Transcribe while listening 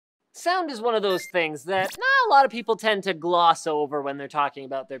Sound is one of those things that a lot of people tend to gloss over when they're talking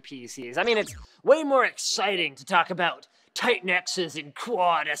about their PCs. I mean, it's way more exciting to talk about Titan X's and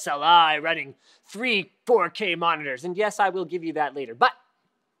Quad SLI running 3 4K monitors. And yes, I will give you that later. But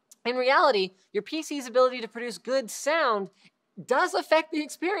in reality, your PC's ability to produce good sound does affect the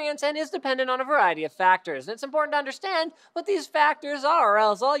experience and is dependent on a variety of factors. And it's important to understand what these factors are, or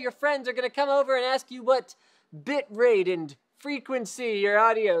else all your friends are going to come over and ask you what bit rate and frequency your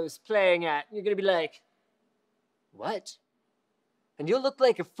audio's playing at. You're going to be like, what? And you'll look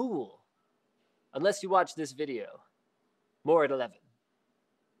like a fool unless you watch this video. More at 11.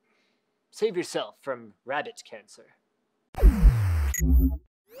 Save yourself from rabbit cancer.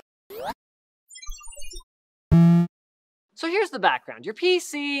 So here's the background. Your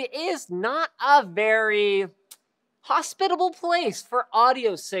PC is not a very hospitable place for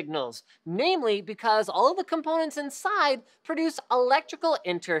audio signals, namely because all of the components inside produce electrical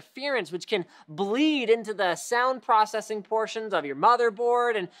interference, which can bleed into the sound processing portions of your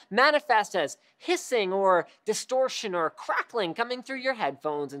motherboard and manifest as hissing or distortion or crackling coming through your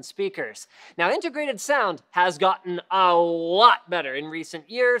headphones and speakers. Now, integrated sound has gotten a lot better in recent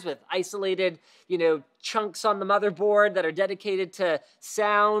years with isolated, chunks on the motherboard that are dedicated to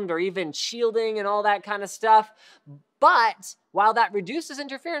sound or even shielding and all that kind of stuff. But while that reduces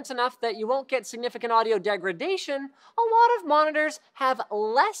interference enough that you won't get significant audio degradation, a lot of monitors have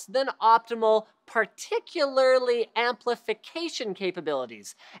less than optimal, particularly amplification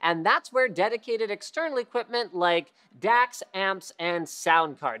capabilities. And that's where dedicated external equipment like DACs, amps, and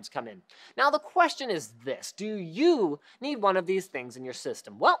sound cards come in. Now the question is this: do you need one of these things in your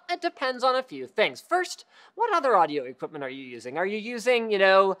system? Well, it depends on a few things. First, what other audio equipment are you using? Are you using,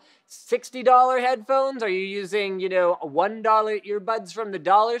 $60 headphones? Are you using, $1 earbuds from the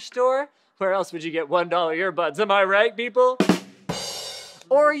dollar store? Where else would you get $1 earbuds? Am I right, people?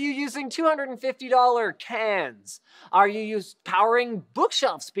 Or are you using $250 cans? Are you powering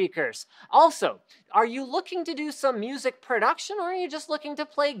bookshelf speakers? Also, are you looking to do some music production, or are you just looking to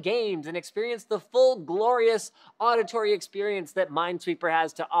play games and experience the full glorious auditory experience that Minesweeper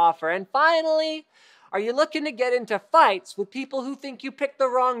has to offer? And finally, are you looking to get into fights with people who think you picked the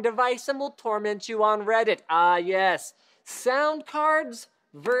wrong device and will torment you on Reddit? Ah, yes. Sound cards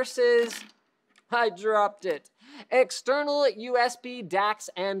versus, I dropped it, external USB DACs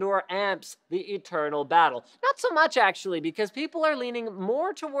and/or amps, the eternal battle. Not so much, actually, because people are leaning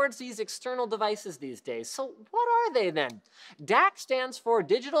more towards these external devices these days. So what are they then? DAC stands for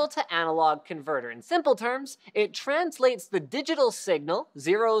digital to analog converter. In simple terms, it translates the digital signal,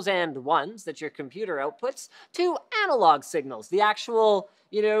 zeros and ones, that your computer outputs, to analog signals, the actual,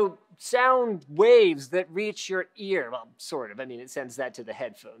 sound waves that reach your ear. Well, sort of. I mean, it sends that to the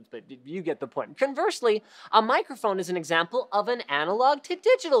headphones, but you get the point. Conversely, a microphone is an example of an analog to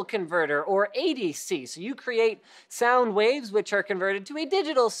digital converter, or ADC. So you create sound waves which are converted to a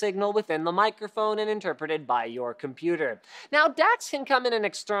digital signal within the microphone and interpreted by your computer. Now, DACs can come in an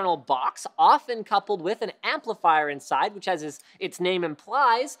external box, often coupled with an amplifier inside, which, as its name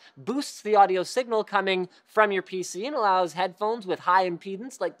implies, boosts the audio signal coming from your PC and allows headphones with high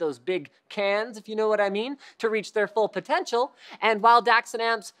impedance, like those big cans, if you know what I mean, to reach their full potential. And while DACs and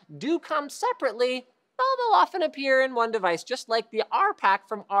amps do come separately, well, they'll often appear in one device, just like the R-Pack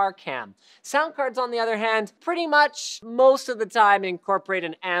from RCam. Sound cards, on the other hand, pretty much most of the time incorporate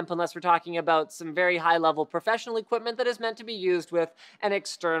an amp, unless we're talking about some very high-level professional equipment that is meant to be used with an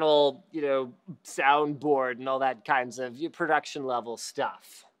external, soundboard and all that kinds of production-level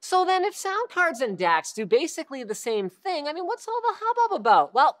stuff. So then, if sound cards and DACs do basically the same thing, I mean, what's all the hubbub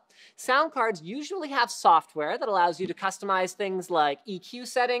about? Well, sound cards usually have software that allows you to customize things like EQ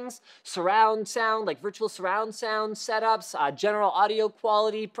settings, surround sound, like virtual surround sound setups, general audio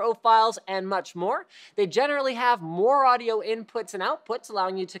quality profiles, and much more. They generally have more audio inputs and outputs,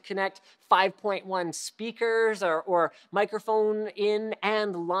 allowing you to connect 5.1 speakers or microphone in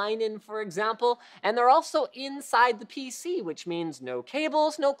and line in, for example. And they're also inside the PC, which means no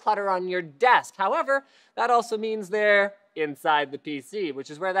cables, no clutter on your desk. However, that also means they're inside the PC, which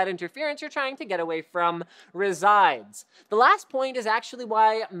is where that interference you're trying to get away from resides. The last point is actually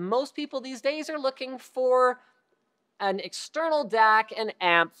why most people these days are looking for an external DAC and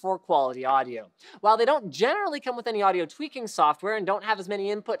amp for quality audio. While they don't generally come with any audio tweaking software and don't have as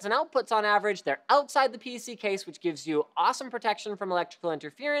many inputs and outputs on average, they're outside the PC case, which gives you awesome protection from electrical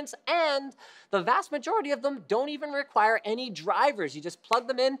interference, and the vast majority of them don't even require any drivers. You just plug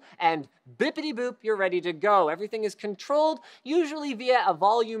them in and bippity boop, you're ready to go. Everything is controlled, usually via a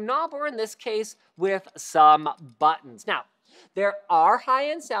volume knob, or in this case, with some buttons. Now, There are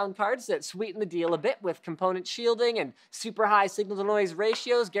high-end sound cards that sweeten the deal a bit with component shielding and super high signal-to-noise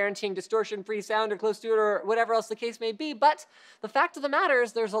ratios, guaranteeing distortion-free sound or close to it or whatever else the case may be. But the fact of the matter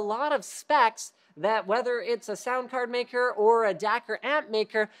is there's a lot of specs that, whether it's a sound card maker or a DAC or amp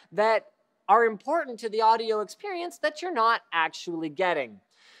maker, that are important to the audio experience that you're not actually getting.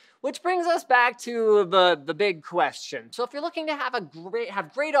 Which brings us back to the big question. So if you're looking to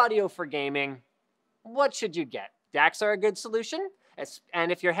have great audio for gaming, what should you get? DACs are a good solution.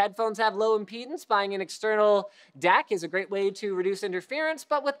 And if your headphones have low impedance, buying an external DAC is a great way to reduce interference.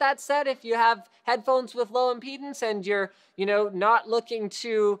 But with that said, if you have headphones with low impedance and you're, not looking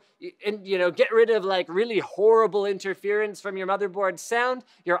to, get rid of like really horrible interference from your motherboard sound,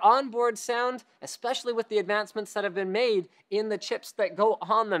 your onboard sound, especially with the advancements that have been made in the chips that go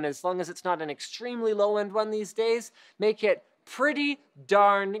on them, as long as it's not an extremely low-end one these days, make it pretty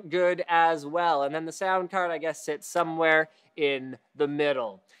darn good as well. And then the sound card, I guess, sits somewhere in the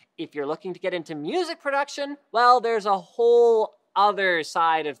middle. If you're looking to get into music production, well, there's a whole other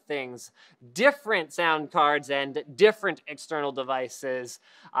side of things. Different sound cards and different external devices,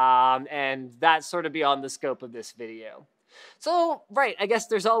 and that's sort of beyond the scope of this video. So, right, I guess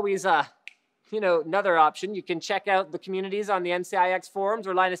there's always another option. You can check out the communities on the NCIX forums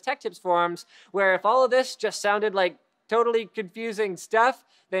or Linus Tech Tips forums, where if all of this just sounded like totally confusing stuff,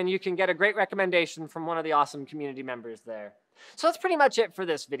 then you can get a great recommendation from one of the awesome community members there. So that's pretty much it for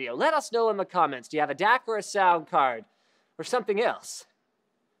this video. Let us know in the comments. Do you have a DAC or a sound card? Or something else?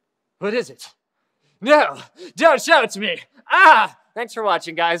 What is it? No! Don't show it to me! Ah! Thanks for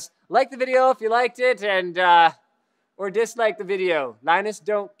watching, guys. Like the video if you liked it, and, or dislike the video. Linus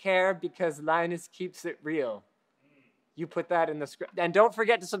don't care because Linus keeps it real. You put that in the script. And don't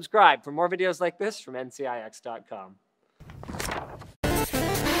forget to subscribe for more videos like this from NCIX.com.